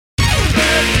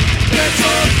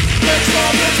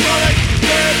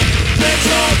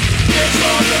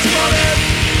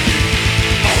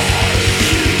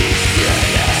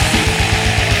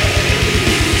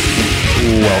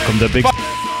Welcome to Big.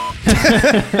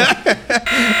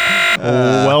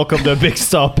 Welcome to Big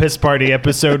Stall Piss Party,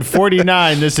 episode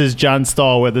 49. This is John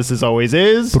Stahl. With us, as always,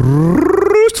 is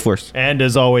Bruce Force, and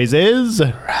as always is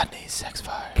Rodney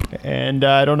Sexfire. And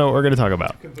I don't know what we're going to talk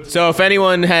about. So, if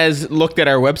anyone has looked at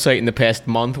our website in the past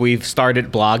month, we've started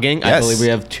blogging. Yes. I believe we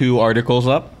have 2 articles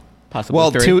up, possibly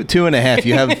Well, 3. two and a half.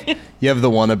 You have the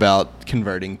one about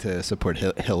converting to support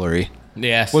Hillary.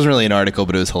 Yes, It wasn't really an article,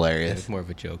 but it was hilarious. it's more of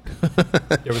a joke.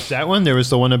 There was that one. There was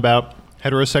the one about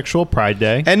heterosexual Pride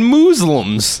Day. And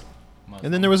Muslims.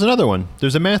 And then there was another one.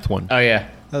 There's a math one. Oh yeah,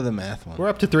 Oh, the math one. We're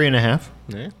up to 3.5.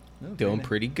 yeah. Doing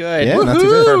pretty good. Yeah, not too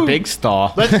bad. For Big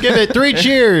Stall. Let's give it 3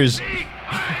 cheers.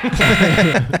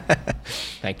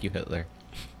 Thank you, Hitler.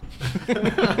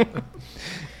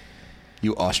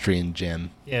 You Austrian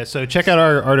gem. Yeah, so check out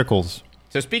our articles.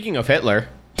 So speaking of Hitler,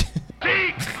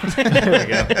 There we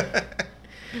go.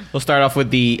 we'll start off with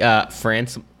the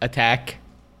France attack.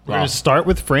 We're going to start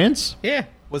with France. Yeah.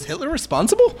 Was Hitler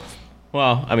responsible?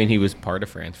 Well, I mean, he was part of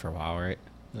France for a while, right?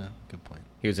 No, good point.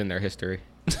 He was in their history.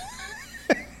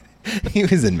 He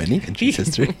was in many countries'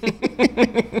 history.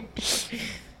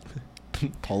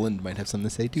 Poland might have something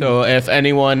to say too. So if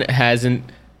anyone hasn't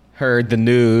heard the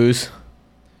news,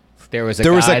 there was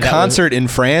a concert in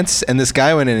France, and this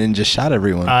guy went in and just shot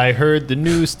everyone. I heard the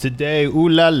news today. Ooh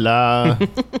la la.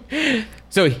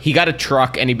 So he got a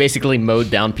truck and he basically mowed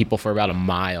down people for about a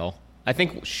mile. I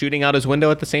think shooting out his window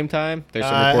at the same time. There's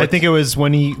some reports. I think it was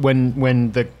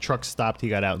when the truck stopped, he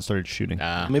got out and started shooting.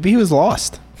 Maybe he was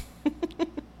lost.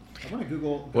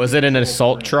 Was it an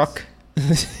assault truck?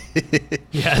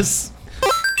 Yes.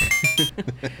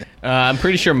 I'm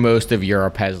pretty sure most of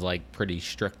Europe has like pretty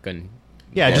strict gun.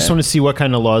 Yeah, I just want to see what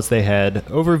kind of laws they had.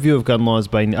 Overview of gun laws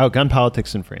by gun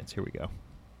politics in France. Here we go.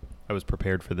 I was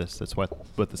prepared for this. That's what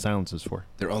the silence is for.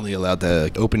 They're only allowed to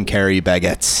open carry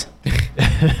baguettes.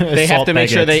 They have to make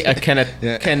sure they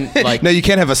can like. No, you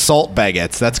can't have assault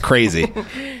baguettes. That's crazy.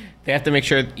 They have to make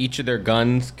sure each of their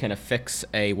guns can affix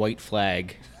a white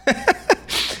flag.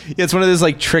 Yeah, it's one of those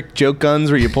like trick joke guns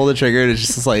where you pull the trigger and it's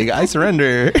just like, I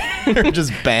surrender. Or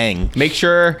just bang. Make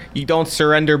sure you don't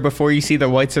surrender before you see the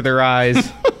whites of their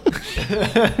eyes.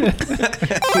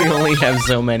 We only have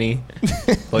so many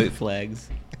white flags.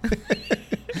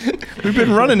 We've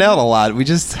been running out a lot. We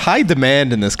just high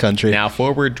demand in this country. Now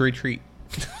forward retreat.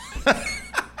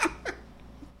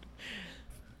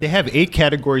 They have 8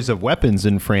 categories of weapons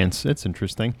in France. That's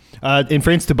interesting. In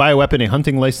France, to buy a weapon, a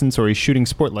hunting license or a shooting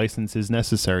sport license is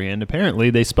necessary. And apparently,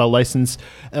 they spell license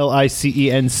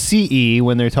Licence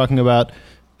when they're talking about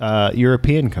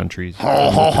European countries.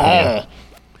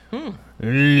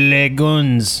 Les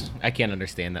guns. I can't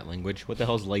understand that language. What the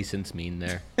hell's license mean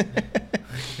there?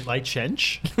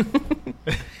 Licence?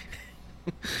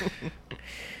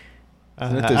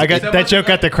 I got that joke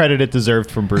got the credit it deserved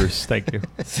from Bruce. Thank you.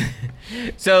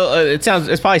 So it's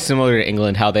probably similar to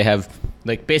England, how they have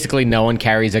like basically no one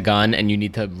carries a gun and you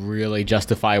need to really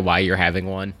justify why you're having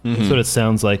one. That's what it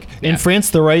sounds like. Yeah. In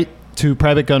France, the right to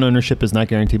private gun ownership is not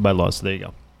guaranteed by law. So there you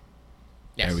go.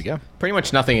 Yes. There we go. Pretty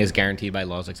much nothing is guaranteed by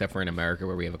laws except for in America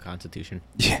where we have a constitution.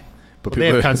 Yeah. But They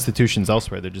have constitutions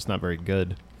elsewhere. They're just not very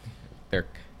good. They're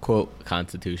quote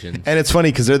constitutions. and it's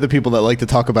funny because they're the people that like to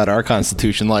talk about our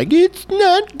constitution like, it's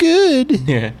not good.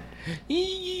 Yeah.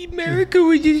 America,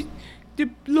 the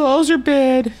laws are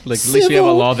bad. Like at least we have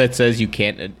a law that says you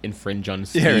can't infringe on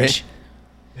speech. Yeah, right.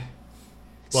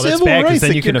 Well, that's Civil bad because rights, then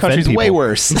like, you can your offend country's people. way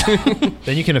worse.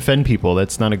 Then you can offend people.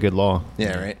 That's not a good law.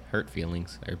 Yeah, right. Hurt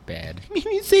feelings are bad.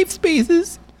 Safe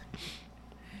spaces.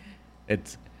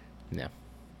 It's no,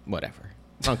 whatever.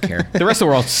 I don't care. The rest of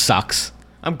the world sucks.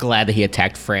 I'm glad that he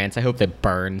attacked France. I hope that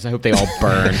burns. I hope they all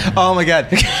burn. Oh my God.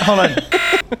 Hold on.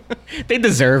 They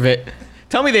deserve it.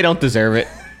 Tell me they don't deserve it.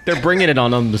 They're bringing it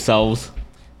on themselves.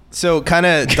 So kind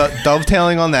of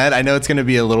dovetailing on that, I know it's going to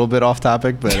be a little bit off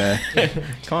topic, but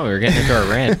Come on, we're getting into a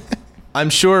rant. I'm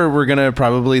sure we're going to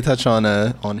probably touch on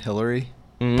Hillary.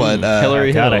 But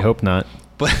Hillary God, Hill. I hope not.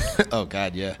 But oh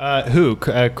God, yeah. Who?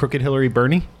 Crooked Hillary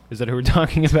Bernie? Is that who we're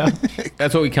talking about?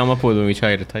 That's what we come up with when we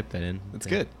try to type that in. That's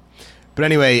good. But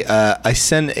anyway, I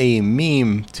sent a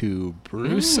meme to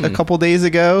Bruce a couple days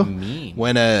ago Meme.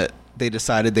 when they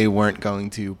decided they weren't going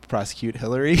to prosecute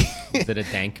Hillary. Is it a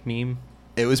dank meme?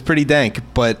 It was pretty dank,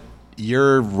 but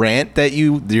your rant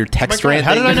your text rant.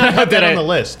 How did I not have that Did on I- the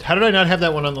list? How did I not have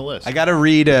that one on the list? I gotta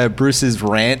read Bruce's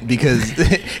rant because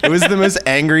it was the most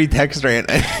angry text rant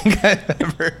I think I've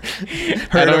ever heard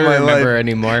I don't in my remember life.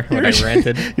 anymore when I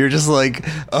ranted. You're just like,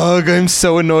 ugh, I'm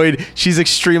so annoyed. She's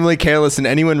extremely careless, and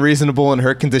anyone reasonable in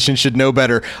her condition should know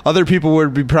better. Other people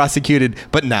would be prosecuted,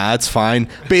 but nah, it's fine.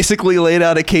 Basically laid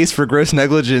out a case for gross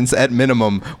negligence at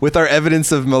minimum, with our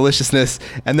evidence of maliciousness,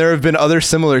 and there have been other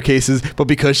similar cases, but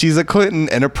because she's a Clinton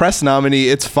and a press nominee,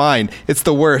 it's fine. It's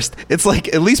the worst. It's like,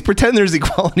 at least pretend there's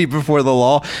equality before the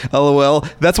law, lol.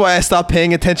 That's why I stopped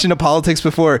paying attention to politics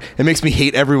before. It makes me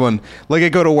hate everyone. Like I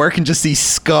go to work and just see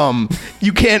scum.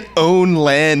 You can't own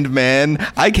land, man.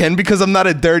 I can because I'm not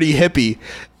a dirty hippie.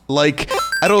 Like,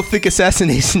 I don't think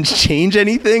assassinations change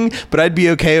anything, but I'd be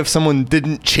okay if someone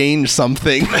didn't change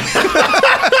something.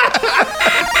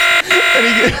 And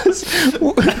he goes,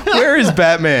 where is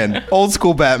Batman? Old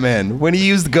school Batman. When he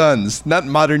used guns, not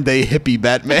modern day hippie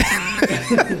Batman.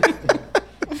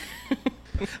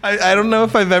 I don't know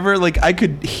if I've ever, like, I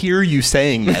could hear you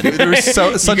saying that. There was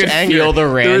such could anger. feel the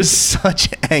rant. There was such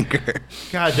anger.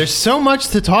 God, there's so much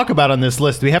to talk about on this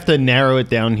list. We have to narrow it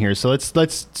down here. So let's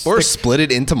Or stick- split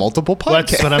it into multiple podcasts.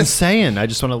 That's what I'm saying. I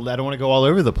don't want to go all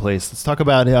over the place. Let's talk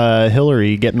about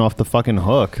Hillary getting off the fucking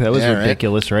hook. That was Yeah, right.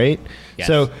 ridiculous, right? Yes.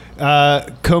 So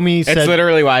Comey said, It's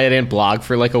literally why I didn't blog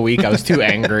for like a week. I was too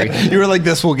angry. You were like,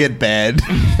 this will get bad.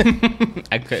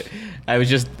 I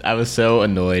was so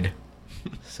annoyed.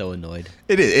 So annoyed.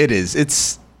 It is.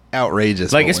 It's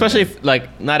outrageous. Like, what especially went if,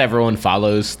 like, not everyone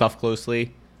follows stuff closely.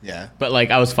 down. Yeah. But,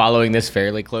 like, I was following this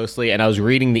fairly closely, and I was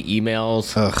reading the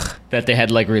emails Ugh. that they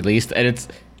had, like, released. And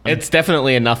it's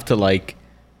definitely enough to, like,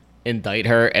 indict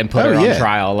her and put Oh, her on yeah.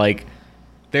 trial. Like,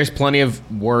 there's plenty of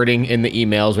wording in the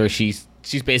emails where she's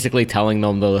basically telling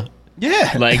them to,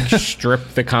 Yeah. like,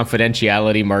 strip the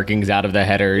confidentiality markings out of the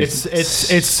headers.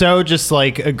 it's so just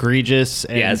like egregious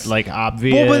and Yes. like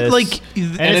obvious. Well, but, like,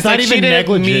 and and it's not like, even she didn't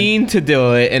negligent. mean to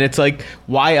do it. And it's like,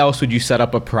 why else would you set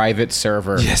up a private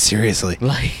server? Yeah, seriously.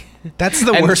 Like, That's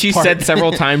the and worst she part. said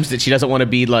several times that she doesn't want to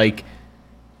be like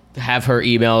have her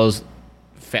emails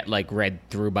like read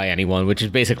through by anyone, which is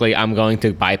basically I'm going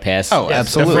to bypass Oh,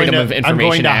 absolutely. the Freedom of I'm Information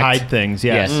going to Act. hide things.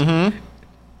 Yes.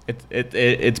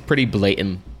 It's pretty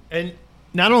blatant. And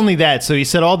not only that, so he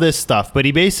said all this stuff, but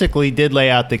he basically did lay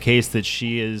out the case that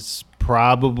she is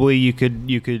probably you could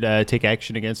take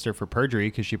action against her for perjury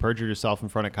because she perjured herself in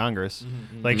front of Congress.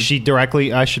 Like she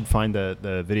directly. I should find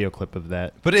the video clip of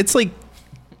that. But it's like,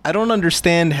 I don't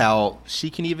understand how she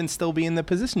can even still be in the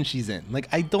position she's in. Like,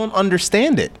 I don't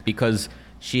understand it. Because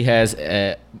she has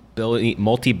a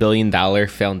multi-billion-dollar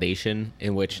foundation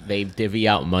in which they divvy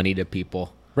out money to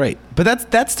people. Right.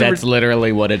 But that's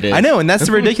Literally what it is. I know, and that's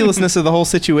the ridiculousness of the whole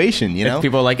situation, you know?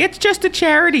 People are like, it's just a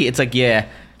charity. It's like, yeah,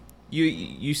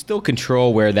 you still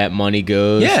control where that money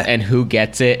goes, Yeah. and who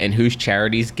gets it, and whose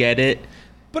charities get it.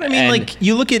 But I mean, And- like,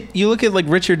 you look at like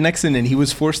Richard Nixon, and he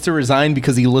was forced to resign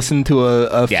because he listened to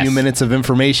a Yes. few minutes of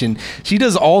information. She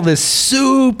does all this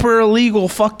super illegal,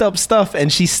 fucked up stuff,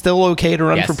 and she's still okay to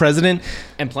run Yes. for president.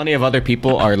 And plenty of other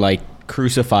people are like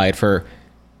crucified for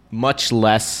much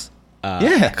less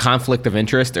Yeah. conflict of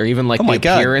interest, or even like Oh the my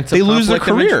god, appearance they of lose their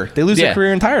conflict of career. interest. They lose Yeah. their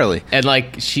career entirely. And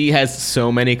like she has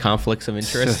so many conflicts of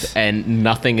interest, and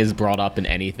nothing is brought up in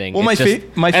anything. Well, It's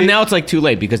and now it's like too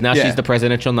late because now Yeah. she's the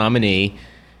presidential nominee,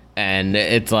 and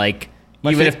it's like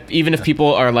My even fa- if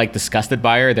people are like disgusted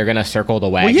by her, they're gonna circle the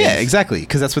Well, wagons. yeah, exactly,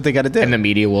 because that's what they got to do. And the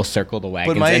media will circle the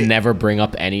wagons my- and never bring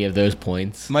up any of those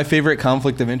points. My favorite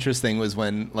conflict of interest thing was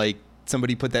when like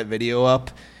somebody put that video up,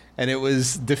 and it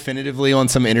was definitively on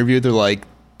some interview. They're like,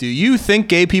 "Do you think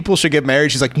gay people should get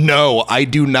married?" She's like, "No, I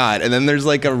do not." And then there's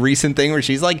like a recent thing where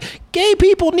she's like, "Gay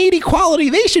people need equality.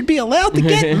 They should be allowed to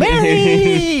get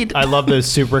married." I love those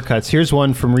super cuts. Here's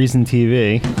one from Reason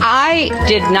TV. I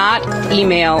did not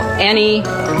email any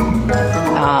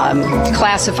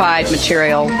classified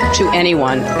material to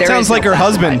anyone. There Sounds is no like her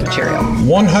classified husband. Material.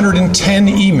 110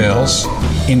 emails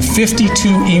in 52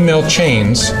 email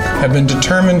chains have been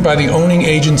determined by the owning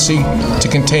agency to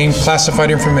contain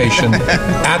classified information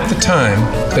at the time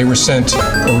they were sent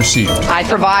or received. I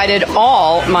provided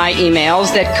all my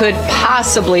emails that could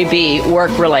possibly be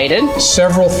work-related.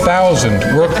 Several thousand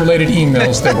work-related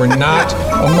emails that were not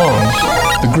among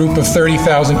the group of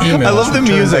 30,000 emails I love the returned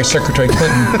by music. Secretary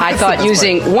Clinton. I thought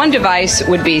using one device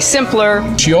would be simpler.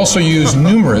 She also used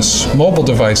numerous mobile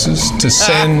devices to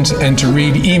send and to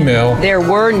read email. There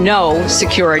were no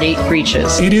security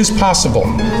breaches. It is possible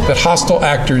that hostile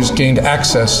actors gained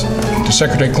access to to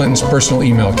Secretary Clinton's personal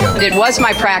email account. It was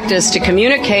my practice to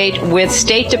communicate with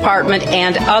State Department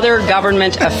and other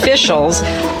government officials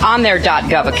on their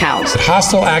 .gov accounts.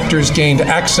 Hostile actors gained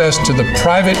access to the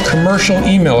private commercial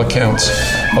email accounts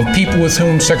of people with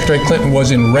whom Secretary Clinton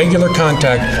was in regular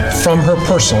contact from her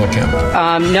personal account.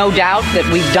 No doubt that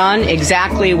we've done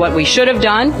exactly what we should have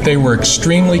done. They were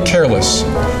extremely careless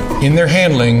in their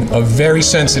handling of very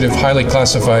sensitive, highly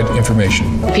classified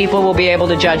information. People will be able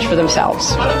to judge for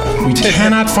themselves. We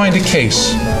cannot find a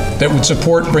case that would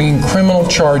support bringing criminal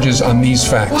charges on these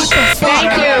facts. Thank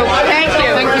you. Thank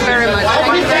you. Thank you very much.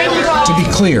 Thank you. To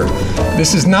be clear,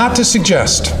 this is not to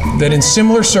suggest that in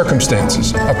similar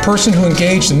circumstances, a person who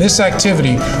engaged in this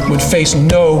activity would face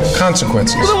no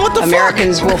consequences.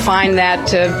 Americans will find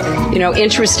that,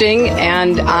 interesting,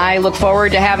 and I look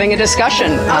forward to having a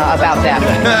discussion about that.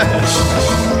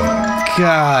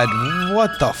 God,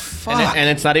 what the fuck? And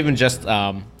it's not even just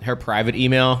her private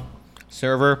email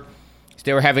server.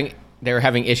 They were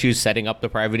having issues setting up the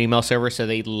private email server, so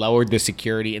they lowered the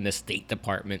security in the State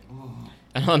Department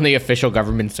and on the official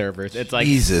government servers. It's like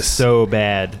Jesus. So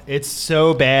bad. It's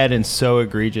so bad and so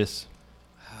egregious.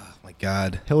 Oh my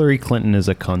God. Hillary Clinton is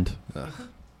a cunt.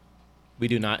 we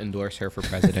do not endorse her for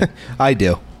president. I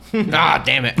do. Ah,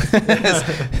 damn it!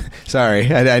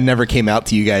 Sorry, I never came out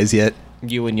to you guys yet.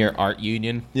 You and your art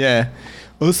union. Yeah.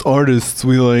 Us artists,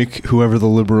 we like whoever the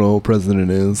liberal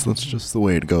president is. That's just the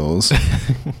way it goes.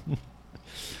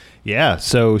 Yeah,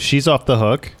 so she's off the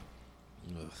hook.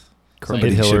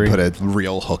 Somebody Hillary. should put a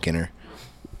real hook in her.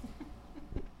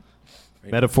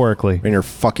 Metaphorically. In her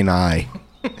fucking eye.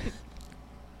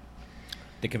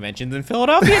 The convention's in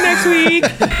Philadelphia next week.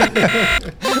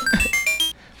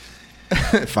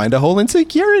 Find a hole in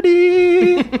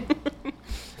security.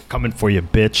 Coming for you,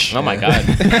 bitch. Oh my god.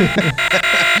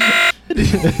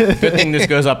 Good thing this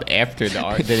goes up after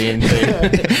the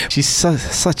interview. She's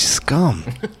such scum.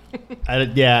 I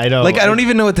know. Like, I don't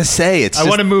even know what to say. It's I just,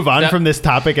 want to move on No. from this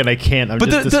topic, and I can't. I'm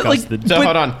just disgusted. So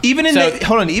hold on. Even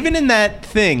in even in that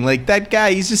thing, like that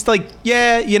guy, he's just like,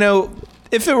 yeah,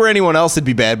 if it were anyone else, it'd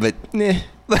be bad, but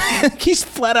he's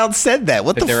flat out said that.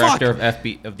 What the fuck? The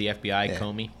director of the FBI,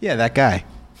 Comey. Yeah, that guy.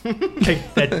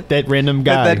 that random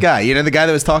guy. That guy. You know the guy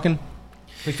that was talking?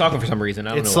 He's talking for some reason.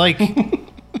 I don't It's know. like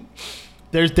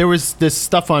there was this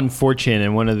stuff on 4chan,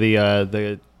 and one of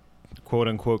the quote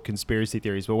unquote conspiracy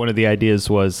theories, but one of the ideas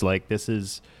was like, this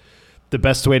is the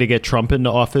best way to get Trump into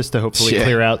office to hopefully Shit.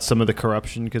 clear out some of the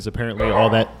corruption, because apparently all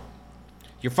that.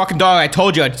 Your fucking dog, I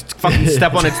told you I'd fucking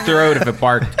step on its throat if it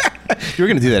barked. You were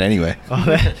going to do that anyway.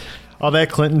 All that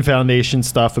Clinton Foundation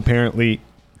stuff apparently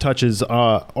touches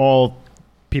all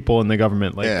people in the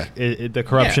government. Like Yeah. the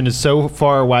corruption is so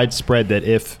far widespread that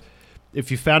if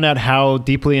you found out how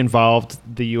deeply involved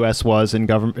the U.S. was in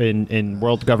in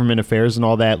world government affairs and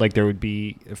all that, like there would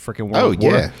be a freaking world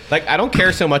war. Yeah. Like, I don't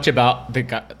care so much about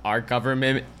our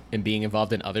government and being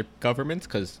involved in other governments,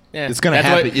 because It's gonna that's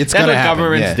happen. What, It's that's gonna what happen,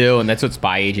 governments yeah. do, and that's what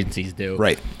spy agencies do.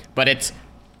 Right. But it's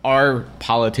our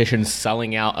politicians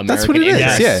selling out American That's what it is,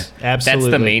 interests. Yes, yeah. absolutely.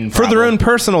 That's the main For their problem. own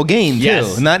personal gain, too.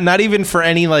 Yes. Not even for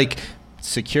any, like,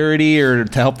 security or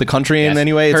to help the country in Yes.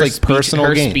 any way. It's Her like personal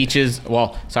her gain. speeches.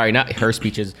 Well, sorry, not her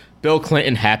speeches. Bill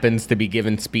Clinton happens to be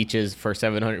given speeches for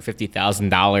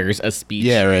 $750,000 a speech.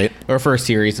 Yeah, right. Or for a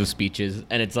series of speeches,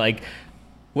 and it's like,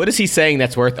 what is he saying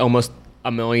that's worth almost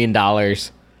 $1 million?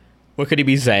 What could he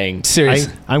be saying?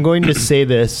 Seriously. I'm going to say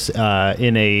this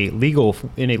in a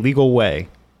legal way.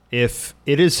 If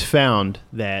it is found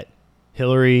that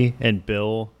Hillary and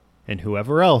Bill and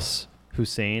whoever else,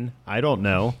 Hussein, I don't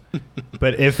know,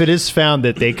 but if it is found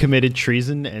that they committed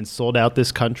treason and sold out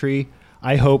this country,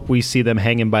 I hope we see them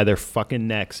hanging by their fucking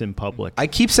necks in public. I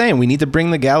keep saying we need to bring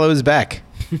the gallows back.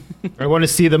 I want to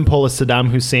see them pull a Saddam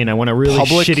Hussein. I want a really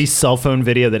Public- shitty cell phone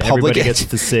video that everybody gets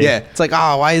to see. Yeah, it's like,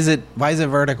 why is it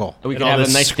vertical? We could all have a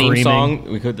this nice screaming. theme song.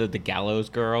 We could do the Gallows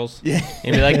Girls. Yeah.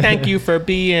 And be like, thank you for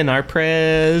being our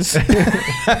prez.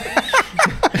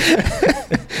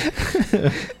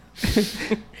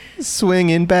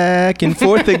 Swinging back and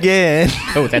forth again.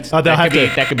 Oh, that's Oh, they'll have to-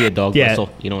 that could be a dog Yeah, whistle.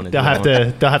 You don't want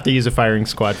to. they'll have to use a firing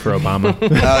squad for Obama.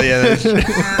 Oh yeah,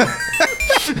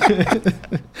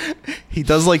 he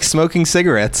does like smoking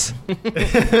cigarettes.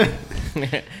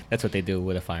 That's what they do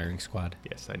with a firing squad.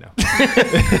 Yes, I know.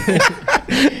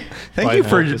 Thank Why you not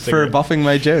for just cigarette? buffing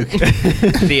my joke.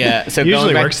 So Usually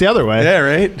going back, works the other way. Yeah,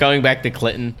 right. going back to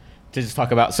Clinton to just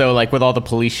talk about, so like with all the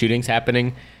police shootings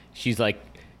happening, she's like,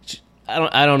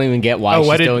 I don't even get why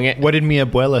she's doing it. What did mi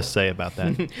abuela say about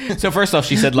that? So first off,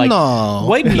 she said like No,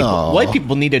 white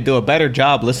people need to do a better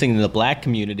job listening to the black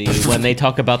community when they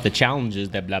talk about the challenges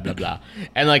that blah blah blah.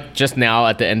 And like just now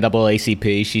at the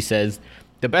NAACP, she says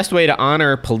the best way to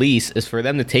honor police is for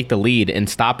them to take the lead in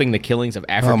stopping the killings of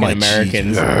African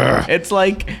Americans. It's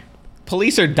like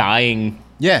police are dying.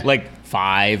 Yeah. Like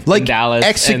 5 like in Dallas,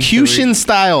 execution and 3.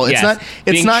 style. It's Yes. not.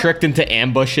 It's being not tricked into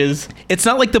ambushes. It's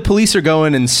not like the police are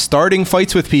going and starting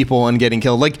fights with people and getting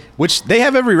killed, like which they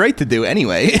have every right to do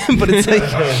anyway. but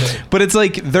it's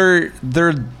like they're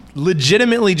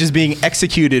legitimately just being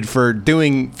executed for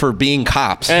being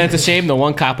cops. And it's a shame the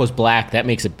one cop was black. That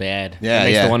makes it bad. Yeah, it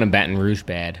makes yeah. the one in Baton Rouge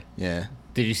bad. Yeah.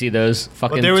 Did you see those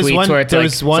fucking there was tweets one- where it's there like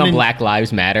was one some in- Black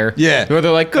Lives Matter? Yeah. Where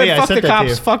they're like, good, yeah, I fuck sent the that to cops,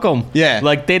 you. fuck them. Yeah.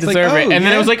 Like they It's like, deserve it. oh, And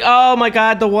then yeah. it was like, oh my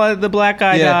god, the black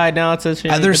guy Yeah. died. Now it's a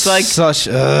shame. There's It's like such.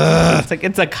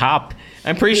 it's a cop.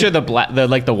 I'm pretty sure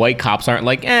the white cops aren't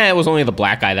like, it was only the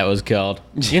black guy that was killed.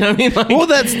 You know what I mean? Like, Well,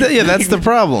 that's the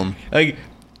problem. like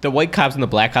the white cops and the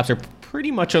black cops are pretty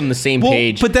much on the same Well,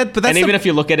 page. but that's and even the- if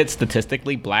you look at it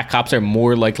statistically, black cops are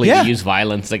more likely Yeah. to use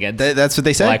violence against That's what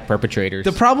they say. black perpetrators.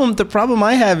 The problem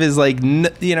I have is like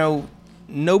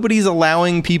nobody's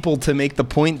allowing people to make the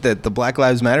point that the Black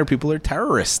Lives Matter people are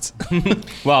terrorists.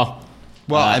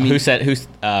 Well, I mean, Rush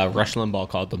Limbaugh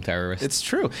called them terrorists. it's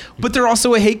true, but they're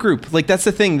also a hate group. Like that's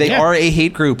the thing; they Yeah. are a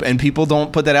hate group, and people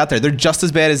don't put that out there. They're just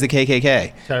as bad as the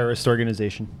KKK, Terrorist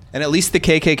organization. and at least the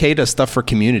KKK does stuff for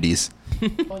communities.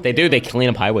 They do. They clean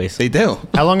up highways. They do.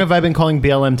 How long have I been calling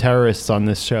BLM terrorists on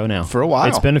this show now? For a while.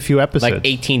 It's been a few episodes. Like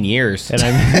 18 years. And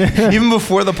I'm, Even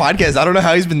before the podcast, I don't know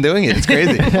how he's been doing it. It's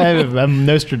crazy. I'm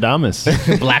Nostradamus.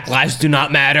 Black lives do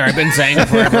not matter. I've been saying it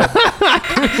forever.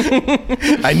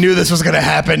 I knew this was gonna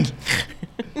happen.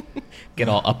 Get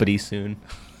all uppity soon.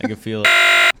 I can feel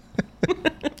it.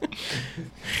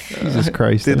 Jesus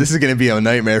Christ. Dude, this is gonna be a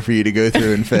nightmare for you to go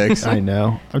through and fix. I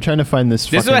know. I'm trying to find this.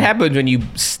 This is what happens when you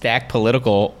stack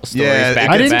political stories Yeah, back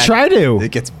I to didn't back. try to.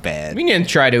 It gets bad. I mean, you didn't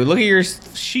try to. Look at your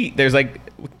sheet. There's like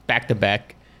back to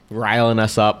back, riling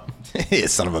us up. You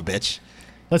son of a bitch.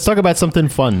 Let's talk about something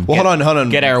fun. Well, hold on.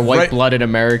 Get our white-blooded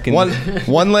American.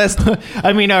 One last.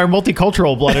 I mean, our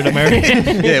multicultural blooded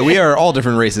American. Yeah, we are all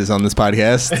different races on this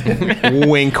podcast.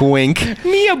 Wink, wink.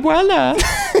 Mi abuela.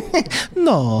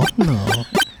 No.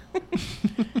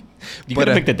 You But, could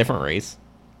have picked a different race.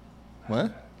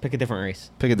 What? Pick a different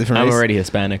race. Pick a different I'm race. already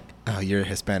Hispanic. Oh, you're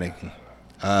Hispanic.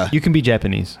 You can be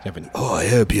Japanese. Japanese. Oh, I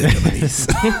hope you're Japanese.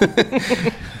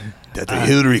 That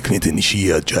Hillary Clinton, she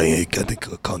a giant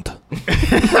cunt.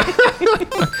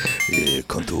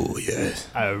 Cunt, yes.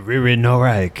 I really know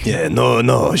right. Yeah,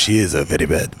 no, she is a very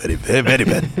bad.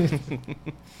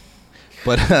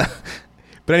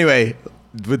 But anyway,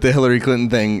 with the Hillary Clinton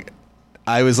thing,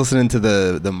 I was listening to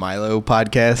the Milo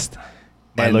podcast.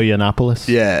 Milo Yiannopoulos.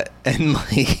 Yeah, and like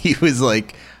he was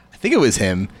like, I think it was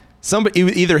him. Somebody,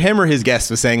 either him or his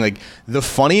guest was saying like the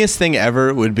funniest thing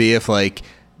ever would be if like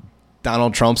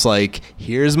Donald Trump's like,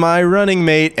 here's my running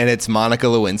mate, and it's Monica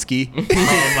Lewinsky.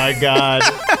 Oh my God.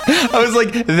 I was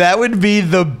like, that would be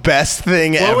the best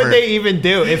thing ever. What would they even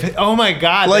do? If oh my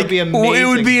God, like? that'd be amazing. It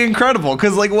would be incredible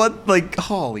because like what? Like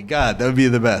holy God, that would be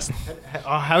the best,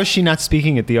 How is she not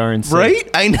speaking at the RNC? right?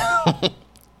 I know.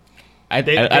 I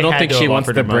They don't had think to she have wants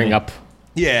offered to her bring money. up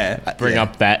Yeah,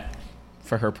 that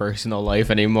for her personal life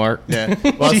anymore. Yeah,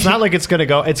 Well, it's not like it's gonna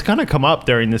go. It's gonna come up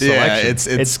during this Yeah,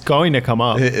 election. it's going to come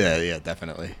up. yeah,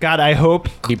 definitely. God, I hope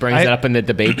He brings it up in the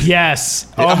debate. Yes.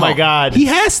 Oh my God. he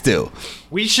has to.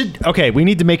 We should. Okay, we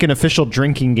need to make an official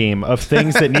drinking game of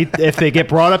things that need. If they get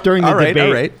brought up during the All right,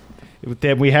 debate,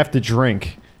 then we have to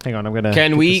drink. Hang on, I'm gonna.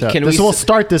 Can get we- this out. can This we will s-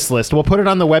 start this list. We'll put it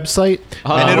on the website.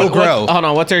 Hold And on, it'll grow. Hold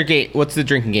on. What's our game? What's the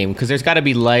drinking game? Because there's got to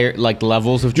be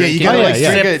levels of Yeah, drinking. you gotta like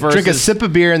yeah. drink a sip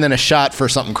of beer and then a shot for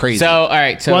something crazy. So all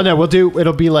right. So Well, no, we'll do.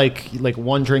 It'll be like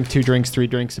 1 drink, 2 drinks, 3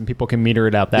 drinks, and people can meter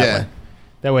it out that Yeah. way.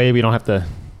 That way, we don't have to.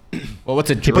 well,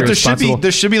 what's a But drink?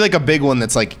 there should be like a big one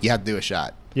that's like you have to do a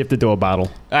shot. You have to do a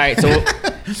bottle. All right. So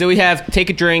so we have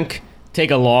take a drink, take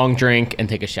a long drink, and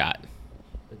take a shot,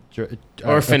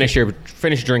 or finish your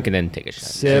drink and then take a shot.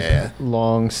 Sip, Yeah.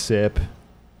 long sip.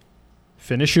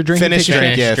 Finish your drink. and Finish take a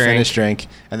drink, shot. yeah, drink. finish drink,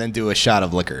 and then do a shot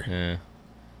of liquor. Yeah.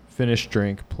 Finish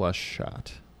drink plus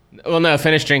shot. Well, no,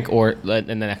 finish drink or and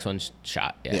the next one's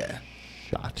shot. Yeah. Yeah,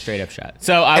 Shot. Straight up shot.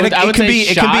 So I and would, I would can say be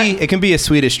shot. it can be a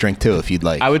Swedish drink too if you'd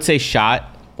like. I would say shot.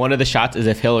 One of the shots is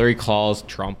if Hillary calls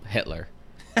Trump Hitler.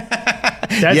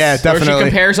 That's, Yeah, Or she Definitely.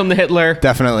 compares him to Hitler.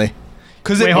 Definitely.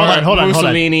 Because Wait, hold on, hold on.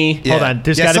 Mussolini. Hold on.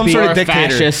 There's yeah, got to some be. sort or of dictator.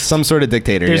 fascist. Some sort of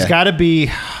dictator. There's yeah. got to be.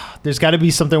 There's got to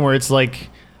be something where it's like.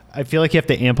 I feel like you have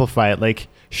to amplify it. Like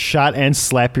shot and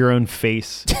slap your own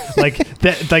face. Like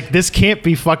that. Like this can't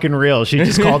be fucking real. She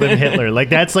just called him Hitler. Like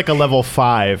that's like a level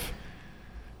 5.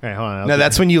 All right, hold on. No,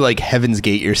 that's when you like Heaven's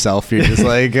Gate yourself. You're just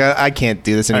like, I can't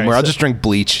do this anymore. right, I'll so- just drink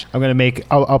bleach. I'm gonna make.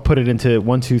 I'll put it into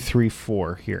 1, 2, 3,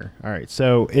 4 here. All right.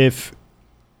 So if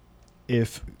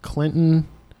Clinton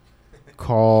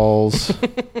calls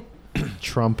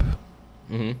Trump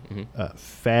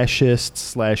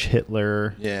fascist /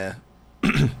 Hitler Yeah.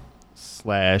 /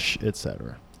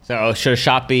 etc. So should a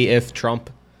shot be if Trump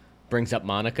brings up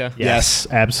Monica? Yes.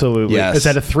 Absolutely. Yes. Is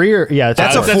that a 3 or yeah? It's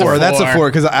That's a That's a 4. That's a 4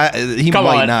 4. because he Come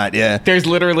might on. not. Yeah. There's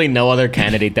literally no other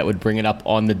candidate that would bring it up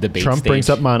on the debate Trump stage. brings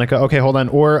up Monica. Okay, hold on.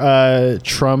 Or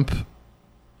Trump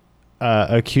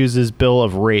accuses Bill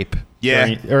of rape.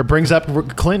 Yeah. Or brings up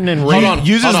Clinton and Hold rape. on.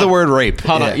 Uses the word rape.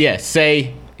 Hold on.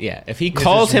 Yeah, if he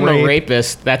calls is him a rape.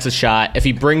 rapist, that's a shot. If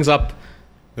he brings up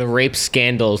the rape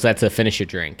scandals, that's a finish your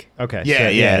drink. Okay. Yeah, so,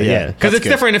 yeah. Because That's it's good.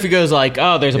 different if he goes like,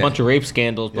 oh, there's a bunch of rape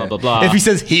scandals, blah, blah, blah. If he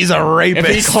says he's a If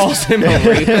rapist. he calls him a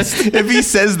rapist, If he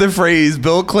says the phrase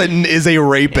Bill Clinton is a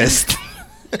rapist.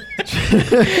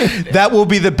 That will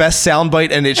be the best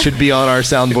soundbite, and it should be on our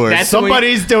soundboard. That's-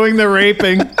 Somebody's doing the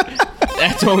raping.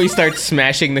 that's when we start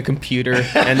smashing the computer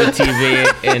and the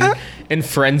TV in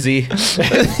frenzy.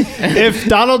 If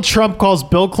Donald Trump calls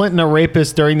Bill Clinton a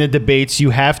rapist during the debates, you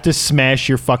have to smash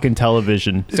your fucking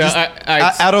television. So,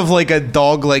 Out of like a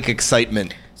dog-like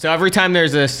excitement. so every time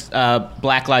there's a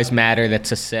Black Lives Matter,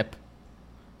 that's a sip.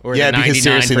 Or Yeah, the because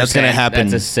seriously, that's 99%, gonna happen.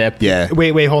 That's a sip. Yeah.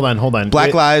 Wait, hold on. Black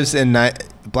Wait, Lives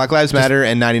Matter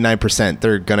and 99%.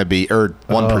 They're gonna be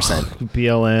 1%.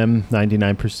 BLM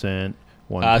 99%.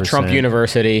 1%. Trump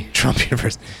University. Trump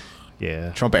University.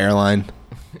 Yeah. Trump Airline.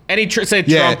 Say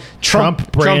Yeah.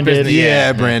 Trump branded. business,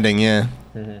 Yeah, branding. Yeah.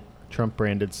 Trump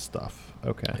branded stuff.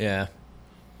 Okay. Yeah.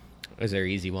 Those are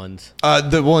easy ones.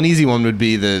 An easy one would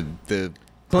be the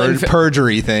Clinton-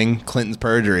 perjury thing. Clinton's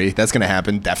perjury. That's gonna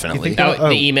happen definitely. Oh,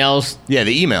 the emails. Yeah,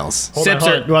 the emails. Hold on, Sips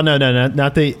hold are- on. Well, no,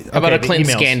 not the. How about okay, a the Clinton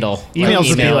emails. scandal? Emails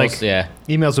would be Emails, like yeah.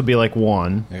 Emails would be like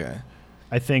 1. Okay.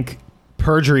 I think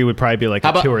perjury would probably be like How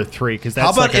a about- 2 or 3 because that's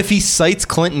How about like if he cites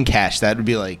Clinton cash? That would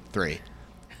be like 3.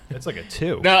 It's like a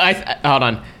 2. No, hold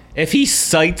on. If he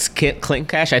cites Clinton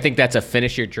cash, I think that's a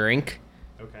finish your drink.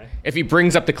 Okay. If he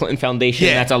brings up the Clinton Foundation,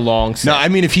 Yeah. that's a long sip. No, I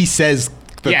mean if he says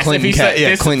the yes, Clinton if he cash,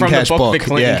 said this Clinton from cash the book, book, the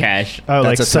Clinton yeah. cash. Oh, That's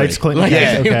like a cites 3. Clinton. Like-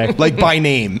 cash. Okay. like by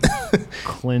name.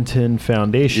 Clinton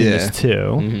Foundation Yeah. is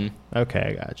 2.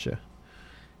 Okay, I gotcha.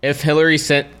 If Hillary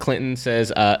Clinton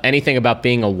says anything about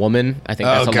being a woman, I think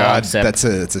that's Oh a long God, sip. that's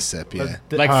a sip. Yeah,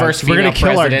 Like first we're gonna female kill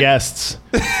our president. guests.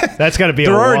 That's got to be.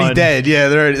 they're a already 1. dead. Yeah,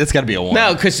 that's got to be a 1.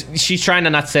 No, because she's trying to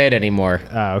not say it anymore.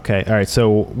 Okay. All right. So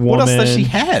woman. What else does she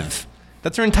have?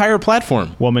 That's her entire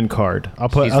platform. Woman card. I'll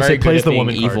She's say very good plays at the being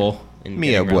woman evil. card. and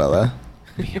Mia getting around.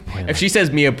 Abuela. If she says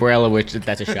Mia Abuela,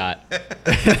 that's a shot.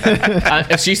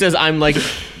 If she says I'm like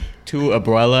to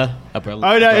Abuela. Oh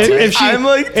no! If she, I'm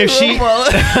like if she,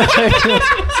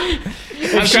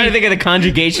 I'm trying to think of the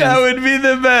conjugation. that would be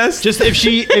the best. just if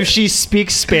she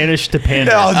speaks Spanish to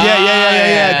Panda. Oh yeah,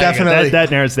 yeah, definitely.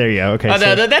 That narrows. There you go. Okay. Oh,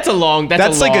 so that's a long.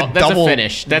 That's like a long, That's double- a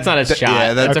finish. That's not a shot.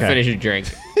 yeah, that's okay. a finish of drink.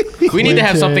 We need to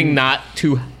have Clinton. something not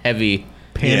too heavy.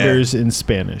 Panders in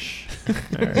Spanish.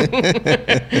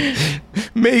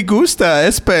 Me gusta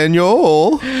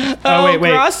español. Oh, wait.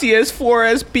 Gracias for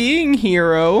us being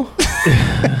hero.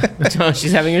 Oh,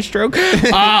 she's having a stroke.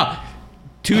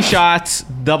 2 shots,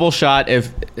 double shot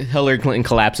if Hillary Clinton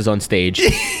collapses on stage.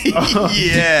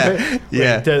 Yeah,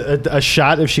 yeah. Wait, a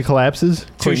shot if she collapses.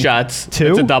 2 shots. 2?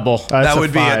 It's a double. That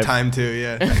would be a 5. time too.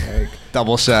 Yeah,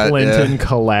 double shot. Clinton Yeah.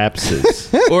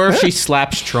 collapses. Or if she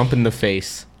slaps Trump in the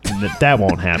face. That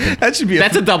won't happen. That should be.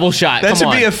 That's a double shot. That Come should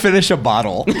on. be a finish a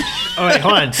bottle All right,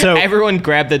 hold on. So Everyone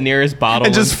grab the nearest bottle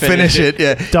and just finish it.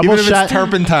 Yeah, Double even if shot. it's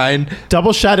turpentine.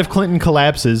 double shot if Clinton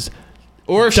collapses.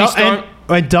 Or if she And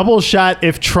a double shot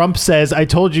if Trump says, "I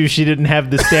told you she didn't have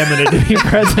the stamina to be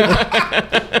president."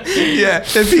 Yeah,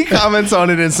 if he comments on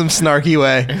it in some snarky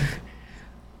way.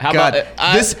 How God,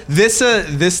 about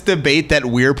this debate that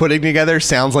we're putting together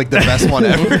sounds like the best one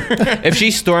ever. if she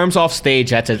storms off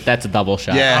stage? That's a double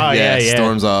shot. Yeah, Oh, yeah, yeah.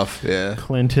 storms off. Yeah,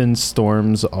 Clinton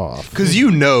storms off. because you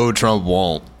know Trump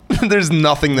won't. There's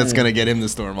nothing that's gonna get him to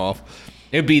storm off.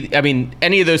 It'd be. I mean,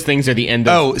 any of those things are the end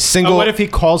of. Oh, single. Oh, what if he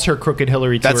calls her crooked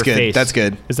Hillary to That's her good. face? That's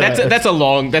good. Is that that's a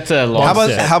long. That's a long. how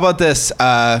sip. about this?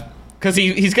 Because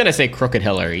he's gonna say crooked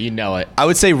Hillary. You know it. I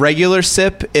would say regular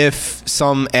sip if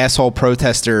some asshole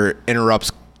protester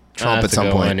interrupts Trump at That's a some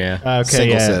good point. one, yeah. Okay,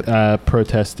 Single yeah. sip.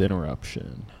 Protest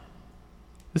interruption.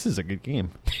 This is a good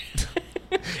game.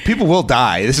 People will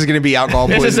die. This is going to be alcohol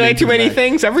This poisoning. is way too many tonight.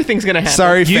 things. Everything's gonna happen.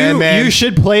 Sorry, fan man. You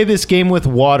should play this game with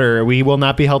water. We will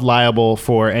not be held liable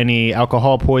for any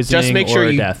alcohol poisoning Just make sure or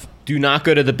you death. do not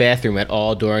go to the bathroom at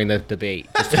all during the debate.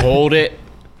 Just hold it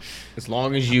as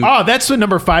long as you. Oh, that's what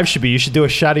number 5 should be. You should do a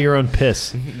shot of your own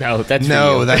piss. No, that's for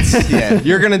No, you. that's yeah.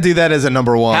 You're going to do that as a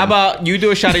number 1. How about you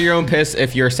do a shot of your own piss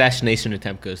if your assassination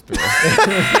attempt goes through?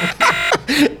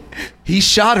 He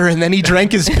shot her and then he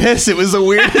drank his piss. It was the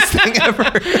weirdest thing ever.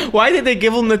 Why did they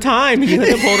give him the time? He had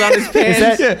to pull down his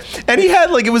pants. Yeah. And he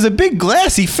had like it was a big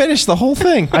glass. He finished the whole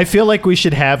thing. I feel like we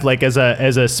should have like as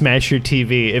a smash your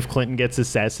TV if Clinton gets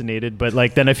assassinated, but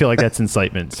like then I feel like that's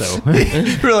incitement. So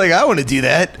We're like, I want to do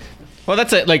that. Well,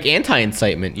 that's like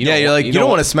anti-incitement. Yeah, you're like, you don't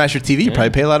want to smash your TV. You probably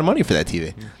pay a lot of money for that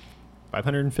TV.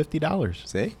 $550.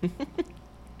 See?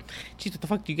 Jeez, what the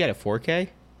fuck do you get? A 4K?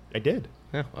 I did.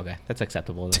 Oh, okay, that's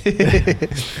acceptable. I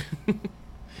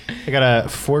got a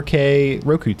 4K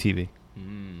Roku TV.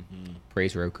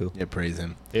 Praise Roku. Yeah, praise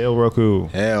him. Hail Roku.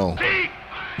 Hell.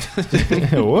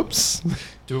 Whoops.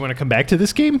 Do we want to come back to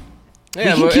this game?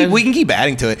 Yeah, We can keep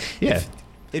adding to it. Yeah.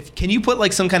 If can you put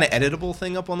like some kind of editable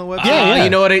thing up on the website? Yeah. You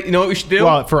know what? You know what we should do?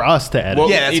 Well, for us to edit. Well,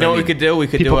 Yeah, that's you know what I what we could do? We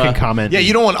could People do can a, comment. Yeah,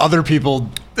 you don't want other people.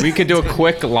 we could do a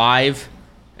quick live,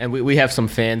 and we have some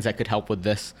fans that could help with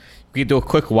this. We could do a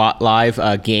quick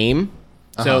live game,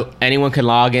 so anyone can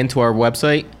log into our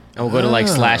website, and we'll go to like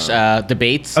 /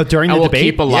 debates. Oh, during and the we'll debate?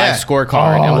 keep a live Yeah.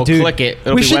 scorecard, and we'll dude. click it.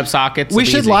 It'll be WebSockets. We It'll be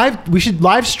should easy. We should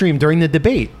live stream during the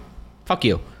debate. Fuck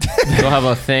you. We'll have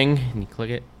a thing, and you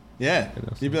click it. Yeah.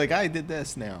 You'd be like, I did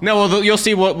this now. No, well, you'll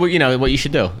see what you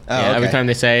should do. Every okay. time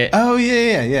they say it, Oh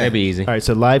yeah. it'll be easy. All right,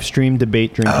 so live stream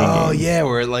debate drinking Oh game. yeah,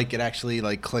 where like it actually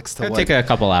like clicks to It'll what. take a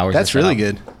couple hours. That's to set really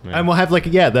up. good. And we'll have like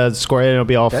the score, and it'll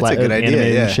be all That's flat a good idea,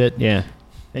 animated yeah. and shit. Yeah,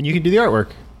 and you can do the artwork.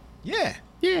 Yeah.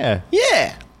 Yeah,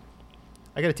 Yeah.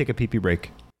 I gotta take a pee-pee break.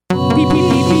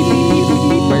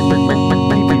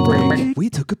 We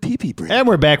took a pee-pee break. And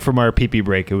we're back from our pee-pee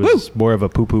break. It was more of a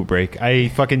poo-poo break. I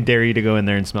fucking dare you to go in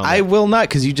there and smell I that. will not,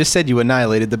 because you just said you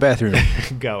annihilated the bathroom.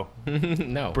 Go.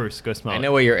 No, Bruce, go smell I it.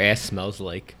 know what your ass smells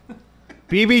like.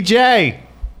 BBJ!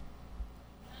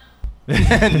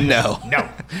 No.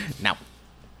 No.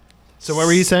 So what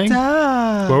were you saying?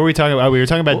 What were we talking about? We were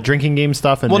talking about drinking game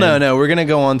stuff. And Well, then, no. We're gonna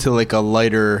go on to like a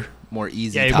lighter, more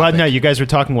easy. Yeah, topic. well, no, you guys were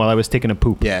talking while I was taking a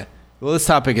poop. Yeah. Well, this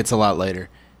topic it's a lot lighter.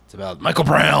 It's about Michael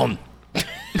Brown.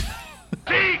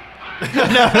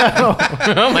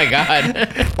 Oh my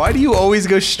god. Why do you always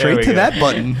go There straight we to go. that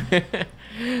button?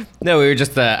 No, we were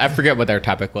just. I forget what our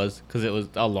topic was because it was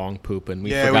a long poop and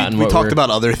we've Yeah, forgotten we what talked we're- about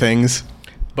other things.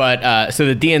 But so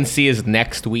the DNC is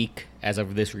next week as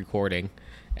of this recording,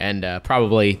 and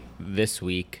probably this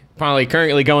week, probably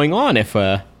currently going on if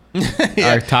our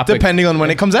topic. Depending on when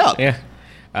it comes out. Yeah.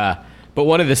 But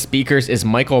one of the speakers is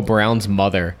Michael Brown's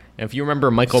mother. And if you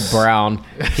remember Michael Brown,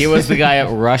 he was the guy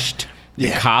that rushed the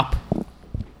Yeah. cop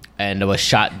and was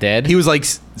shot dead. He was like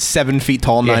 7 feet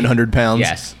tall, Yeah, 900 pounds.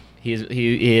 Yes.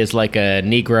 He is like a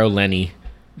Negro Lenny.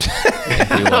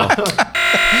 If you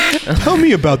will. Tell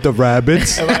me about the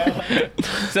rabbits.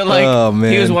 So like Oh,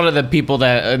 man. he was one of the people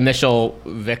that initial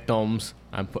victims.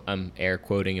 I'm air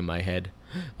quoting in my head.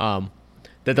 That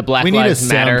the Black We need a Lives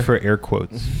sound Matter. for air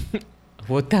quotes.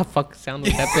 What the fuck sound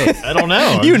was that bit? I don't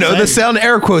know. You know the sound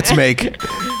air quotes make.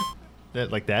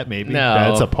 Like that, maybe? No.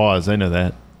 That's a pause. I know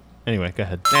that. Anyway, go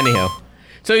ahead. Anyhow,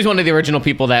 so he's one of the original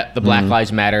people that the Black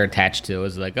Lives Matter attached to. It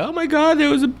was like, oh my god, there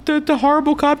was the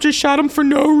horrible cop just shot him for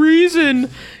no reason.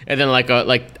 And then like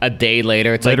a day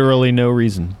later, it's like, Literally no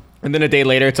reason. and then a day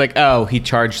later, it's like, oh, he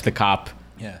charged the cop.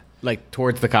 Yeah. Like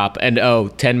towards the cop, and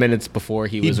 10 minutes before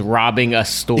he was robbing a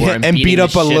store And beating beat the up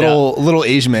a shit little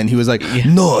Asian man. He was like,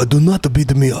 "No, do not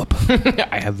beat me up."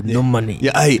 I have no money.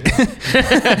 Yeah,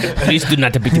 Please do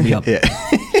not beat me up. yeah.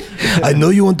 I know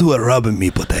you want to rob me,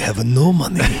 but I have no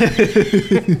money.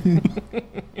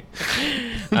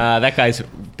 That guy's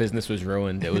business was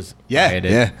ruined. It was Yeah,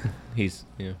 rioted. yeah. He's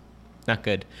not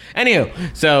good. Anywho,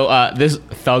 so this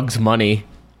Thug's Money.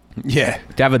 Yeah. Do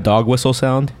you have a dog whistle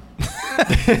sound?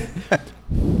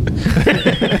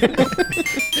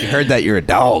 You heard that? You're a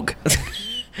dog.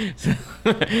 So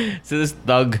this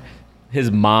thug,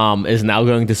 his mom is now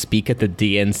going to speak at the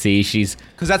DNC. She's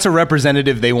Because that's a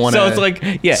representative they want to so it's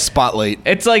like spotlight.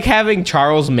 It's like having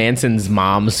Charles Manson's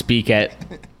mom speak at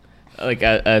like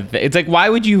it's like, why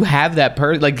would you have that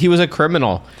person? Like, he was a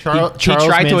criminal. Charles he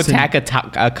tried Manson- to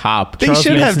attack a cop. They Charles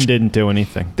should have- Manson didn't do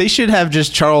anything. They should have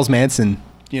just Charles Manson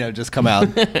just come out.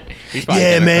 He's probably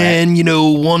Yeah, Democrat.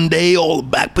 man, one day all the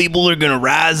black people are going to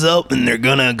rise up and they're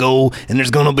going to go and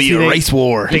there's going to be a race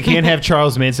war. They can't have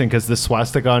Charles Manson because the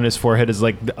swastika on his forehead is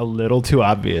like a little too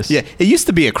obvious. Yeah, it used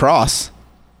to be a cross.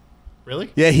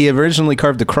 Really? Yeah, he originally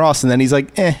carved a cross and then he's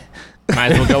like, eh.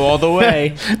 Might as well go all the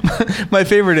way. My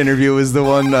favorite interview was the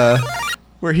one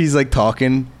where he's like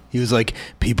talking. He was like,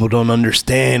 people don't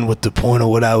understand what the point of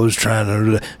what I was trying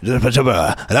to do. He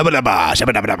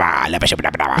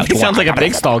sounds like a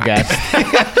big stall guest.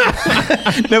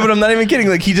 No, but I'm not even kidding.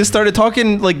 Like, he just started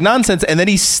talking like nonsense, and then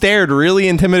he stared really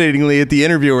intimidatingly at the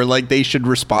interviewer like they should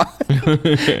respond.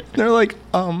 They're like,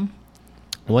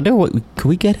 I wonder could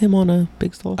we get him on a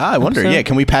big stall? I wonder. Yeah,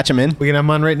 can we patch him in? We can have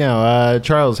him on right now.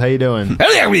 Charles, how you doing?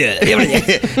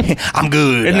 I'm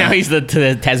good. And now he's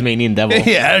the Tasmanian devil.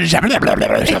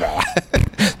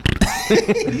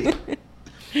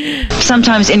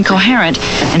 Sometimes incoherent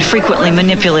and frequently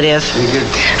manipulative.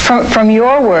 From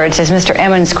your words, as Mr.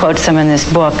 Emmons quotes them in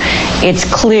this book, it's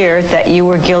clear that you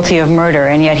were guilty of murder,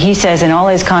 and yet he says in all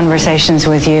his conversations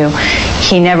with you,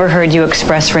 he never heard you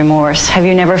express remorse. Have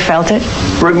you never felt it?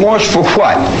 Remorse for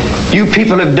what? You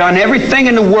people have done everything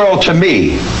in the world to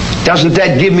me. Doesn't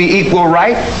that give me equal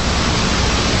right?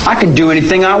 I can do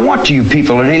anything I want to you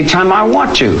people at any time I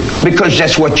want to, because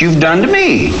that's what you've done to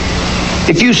me.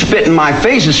 If you spit in my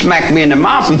face and smack me in the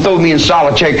mouth and throw me in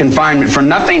solitary confinement for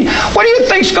nothing, what do you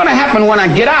think's going to happen when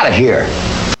I get out of here?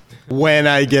 When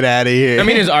I get out of here. I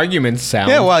mean, his arguments sound.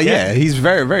 yeah, well, yeah, he's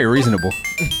very, very reasonable.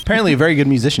 Apparently a very good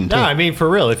musician, too. No, I mean, for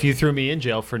real, if you threw me in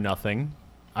jail for nothing,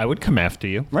 I would come after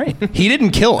you. Right. He didn't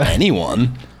kill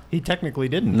anyone. He technically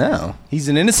didn't. No. He's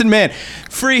an innocent man.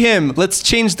 Free him. Let's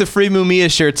change the Free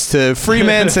Mumia shirts to Free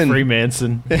Manson. Free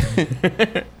Manson.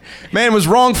 Man was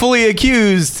wrongfully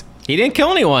accused. He didn't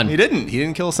kill anyone. He didn't. He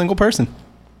didn't kill a single person.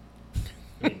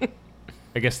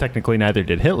 I guess technically neither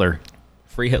did Hitler.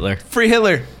 Free Hitler. Free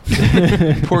Hitler.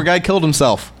 Poor guy killed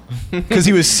himself because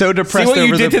he was so depressed See what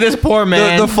you over did to this poor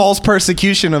man. the false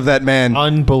persecution of that man.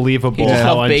 Unbelievable He just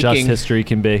how loved unjust baking. history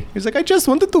can be. He was like, I just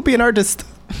wanted to be an artist.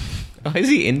 Oh, is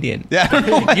he Indian? Yeah, I don't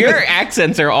know why. Your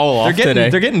accents are all off today.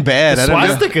 They're getting bad. I don't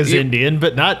know. Swastika's Indian,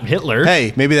 but not Hitler.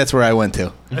 Hey, maybe that's where I went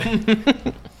to.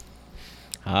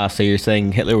 So you're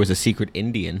saying Hitler was a secret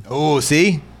Indian? Oh,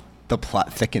 see? The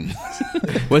plot thickens.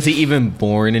 Was he even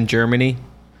born in Germany?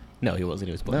 No, he wasn't.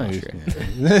 He was born in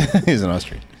Austria. He's an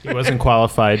Austrian. He wasn't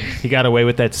qualified. He got away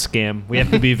with that scam. We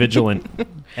have to be vigilant.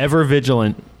 Ever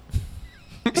vigilant.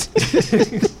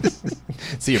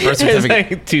 See your birth It's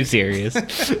certificate. like too serious.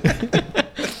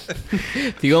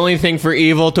 The only thing for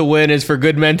evil to win is for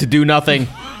good men to do nothing.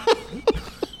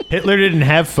 Hitler didn't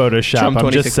have Photoshop. Trump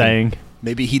I'm just 2016. saying.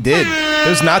 Maybe he did.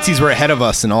 Those Nazis were ahead of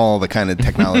us in all the kind of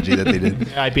technology that they did.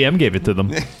 IBM gave it to them.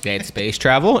 They had space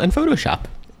travel and Photoshop.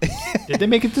 Did they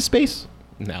make it to space?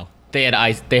 No, they had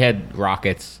ice. They had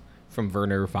rockets from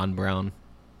Werner von Braun.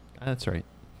 That's right.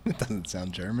 It doesn't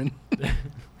sound German.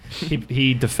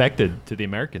 He defected to the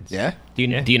Americans. Yeah? Do you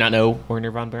Yeah. do you not know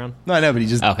Werner von Braun? No, I know, but he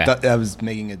just... Okay. I was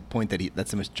making a point that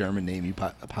that's the most German name you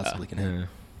possibly can have.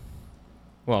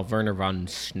 Well, Werner von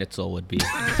Schnitzel would be.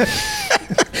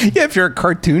 Yeah, if you're a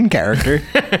cartoon character.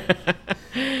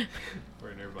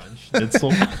 Werner von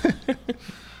Schnitzel.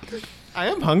 I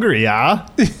am hungry, yeah.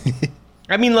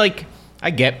 I mean, like, I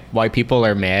get why people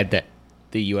are mad that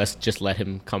the U.S. just let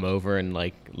him come over and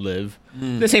like live.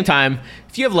 At the same time,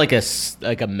 if you have like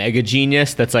a mega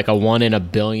genius that's like a 1 in a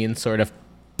billion sort of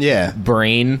Yeah.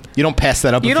 brain, You don't pass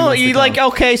that up. you if don't. wants to You come. like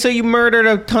okay, so you murdered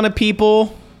a ton of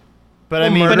people. But I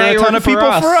mean, murder But now a you're ton working of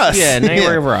people for us. Yeah, now you're Yeah.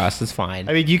 working for us. It's fine.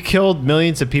 I mean, you killed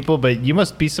millions of people, but you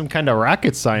must be some kind of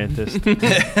rocket scientist.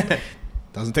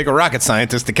 Doesn't take a rocket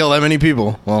scientist to kill that many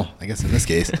people. Well, I guess in this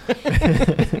case.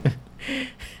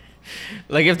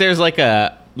 Like if there's like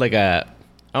a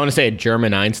I want to say a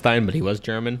German Einstein, but he was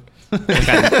German. Like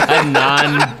a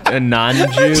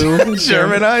non-Jew.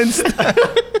 German Einstein.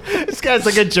 This guy's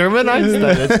like a German Einstein.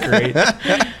 That's great.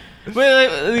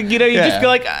 But, you know, you just Yeah. go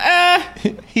like,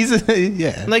 He's a...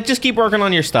 Yeah. like just keep working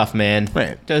on your stuff, man.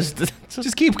 Right. Just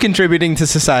keep contributing to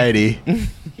society.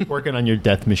 Keep working on your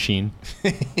death machine.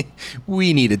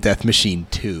 We need a death machine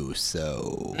too,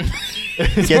 so...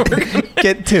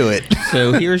 get to it.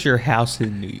 so here's your house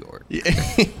in New York.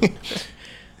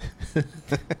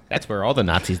 That's where all the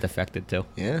Nazis defected to.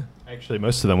 Yeah. Actually,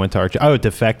 most of them went to Argentina. Oh,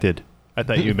 defected. I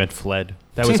thought you meant fled.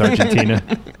 That was Argentina.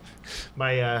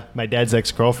 My dad's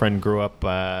ex-girlfriend grew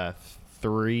up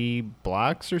 3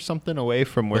 blocks or something away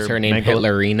from where... Was her name Mengele-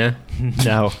 Hitlerina?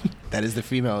 No. That is the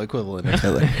female equivalent of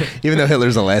Hitler. Even though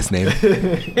Hitler's a last name.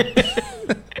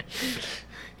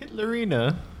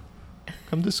 Hitlerina.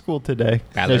 come to school today.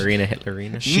 Ballerina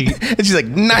Hitlerina. She, And she's like,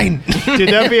 9. dude,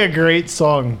 that'd be a great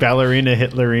song, Ballerina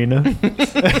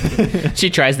Hitlerina. She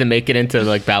tries to make it into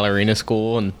like ballerina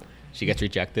school and she gets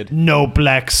rejected. No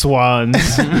black swans.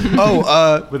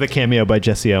 Oh, With a cameo by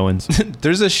Jesse Owens.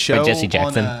 there's a show By Jesse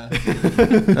Jackson.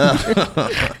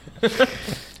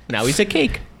 Now he's a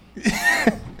cake.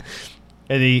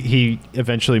 And he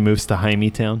eventually moves to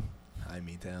Hymietown.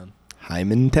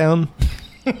 Hymantown?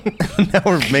 Now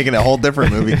we're making a whole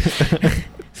different movie.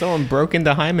 Someone broke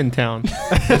into Hymantown.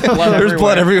 There's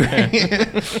blood everywhere.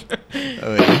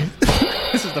 Oh, wait.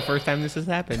 This is the first time this has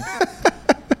happened.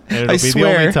 And it'll I be the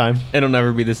swear. only time. It'll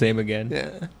never be the same again.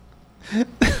 Yeah.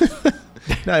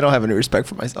 No, I don't have any respect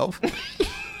for myself.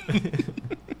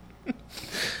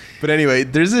 But anyway,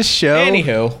 there's a show.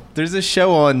 Anywho. There's a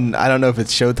show on, I don't know if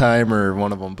it's Showtime or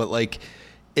one of them, but like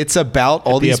it's about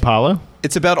all The these Apollo?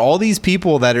 It's about all these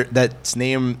people that's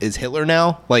name is Hitler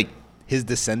now, like his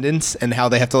descendants, and how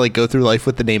they have to like go through life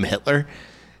with the name Hitler.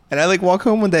 And I like walk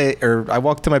home one day, or I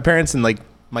walked to my parents, and like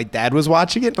my dad was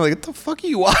watching it. And I'm like, what the fuck are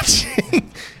you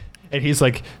watching? And he's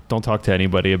like, don't talk to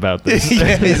anybody about this.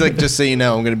 Yeah, he's like, just so you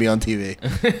know, I'm gonna be on TV.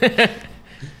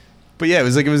 But yeah, it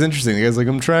was interesting. The guy's like,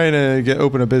 I'm trying to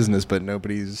open a business, but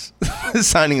nobody's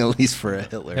signing a lease for a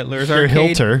Hitler. Hitler's Or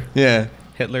arcade. Hilter. Yeah.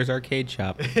 Hitler's arcade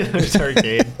shop. Hitler's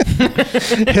arcade.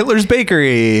 Hitler's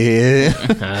bakery.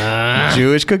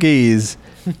 Jewish cookies.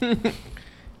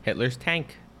 Hitler's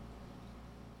tank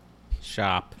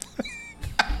shop.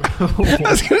 I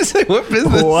was gonna say, what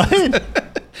business? What?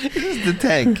 This is the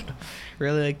tank.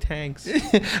 Really like tanks. I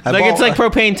Like bought- it's like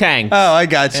propane tanks. Oh, I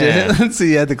got you. Yeah. Let's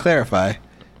see. You had to clarify.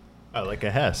 Oh, like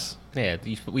a Hess. Yeah,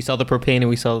 we sell the propane and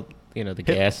we sell, the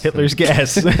gas. Hitler's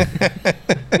gas.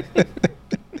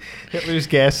 Hitler's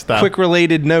gas stuff. Quick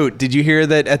related note: did you hear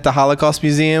that at the Holocaust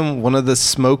Museum, one of the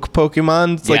smoke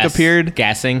Pokemons like Yes. appeared?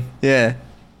 Gassing. Yeah,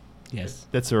 Yes.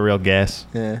 That's a real gas.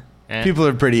 yeah. Eh. People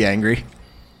are pretty angry.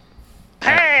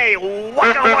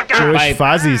 Jewish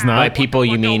Fozzie's By not. people,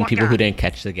 you mean people who didn't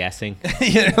catch the gassing?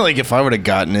 Yeah, like if I would have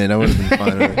gotten it, I would have been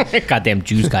fine with it. Goddamn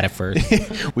Jews got it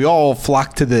first. We all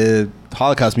flocked to the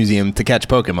Holocaust Museum to catch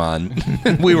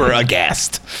Pokemon. We were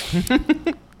aghast.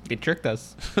 They tricked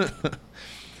us.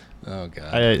 Oh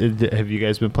god. Have you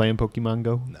guys been playing Pokemon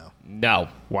Go? No.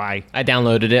 Why? I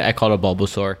downloaded it. I called it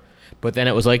Bulbasaur. But then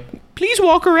it was like, please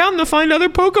walk around to find other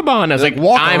Pokemon. I was like,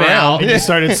 walk I'm around. out. And you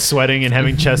started sweating and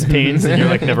having chest pains, and you're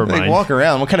like, never Like mind. walk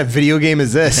around. What kind of video game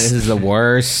is This this? is the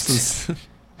worst.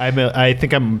 I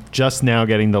think I'm just now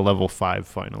getting to level 5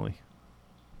 finally.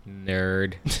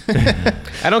 Nerd.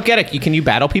 I don't get it. Can you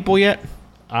battle people yet?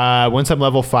 Once I'm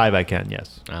level 5, I can,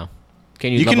 yes. Oh.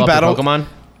 Can you, You level can up battle- the Pokemon?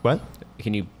 What?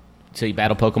 Can you... So you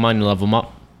battle Pokemon and level them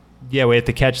up? Yeah, we have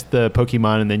to catch the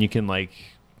Pokemon, and then you can, like,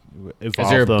 evolve Is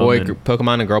there a them. boy and-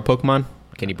 Pokemon and girl Pokemon?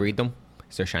 Can you breed them?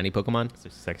 Is there shiny Pokemon?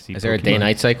 Sexy Is there a Pokemon.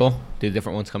 day-night cycle? Do the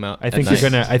different ones come out? I at think night?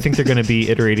 I think they're gonna be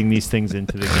iterating these things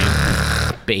into the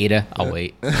game. Beta. I'll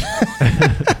wait. I'm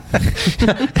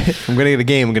gonna get a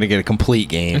game. I'm gonna get a complete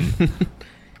game.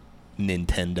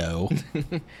 Nintendo.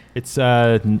 It's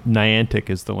Niantic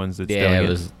is the ones that's Yeah, doing it it.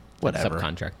 was Whatever.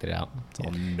 subcontracted out. It's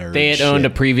all nerd They had shit. owned a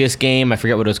previous game. I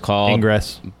forget what it was called.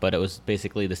 Ingress. But it was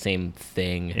basically the same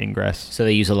thing. Ingress. So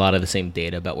they use a lot of the same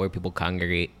data about where people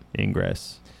congregate.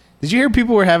 Ingress. Did you hear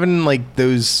people were having like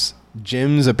those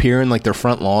gyms appear in like their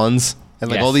front lawns? And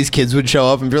like Yes. all these kids would show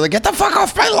up and be like, get the fuck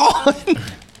off my lawn.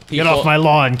 Get off my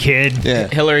lawn, kid. Yeah.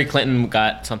 Hillary Clinton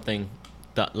got something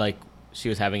that, like, she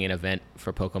was having an event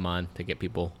for Pokemon to get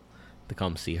people to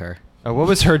come see her. What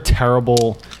was her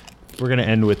terrible? We're gonna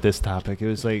end with this topic. It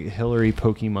was like Hillary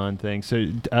Pokemon thing. So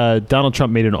Donald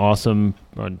Trump made an awesome,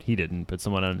 or he didn't, but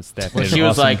someone on his staff made she an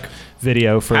was awesome like,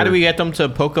 video for How do we get them to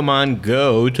Pokemon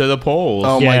Go to the polls?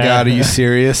 Oh my Yeah. god, are you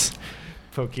serious?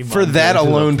 Pokemon For that Go to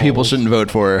the alone, people polls. shouldn't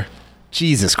vote for her.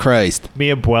 Jesus Christ.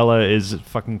 Mia Buella is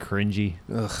fucking cringy.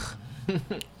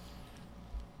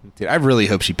 Dude, I really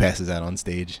hope she passes out on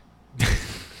stage.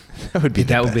 That would be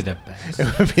that would be best.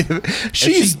 the best.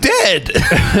 She's dead.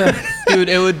 Dude,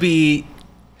 it would be...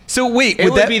 So wait, It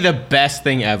would would that be the best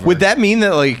thing ever. would that mean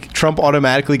that like Trump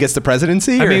automatically gets the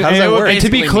presidency? Or how does and that work? and to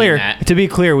be Basically clear, mean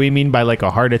that. we mean by like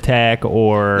a heart attack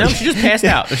or No, she just passed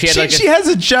out. She had She has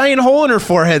a giant hole in her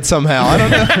forehead somehow. I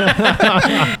don't know.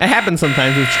 It happens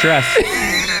sometimes with stress.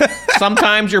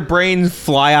 Sometimes your brains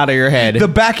fly out of your head. The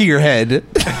back of your head.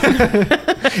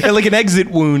 And like an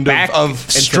exit wound Back of and to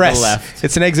the stress. left.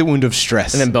 It's an exit wound of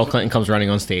stress. And then Bill Clinton comes running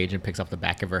on stage and picks up the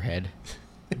back of her head.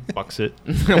 fucks it.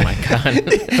 Oh my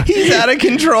god. He's out of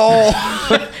control.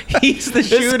 He's the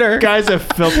shooter. Guy's a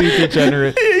filthy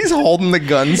degenerate. He's holding the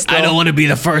gun still. I don't want to be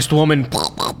the first woman.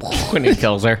 And he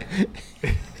kills her.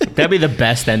 That'd be the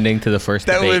best ending to the first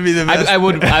That debate. would be the best. I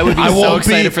would be so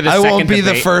excited for the second I won't be the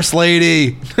debate. first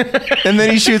lady. And then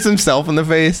he shoots himself in the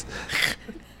face.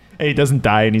 And he doesn't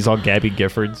die, and he's all Gabby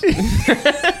Giffords.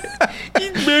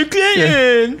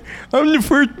 I'm the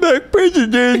first black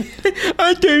president.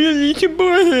 I tell you, Lisa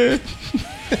Boyhead.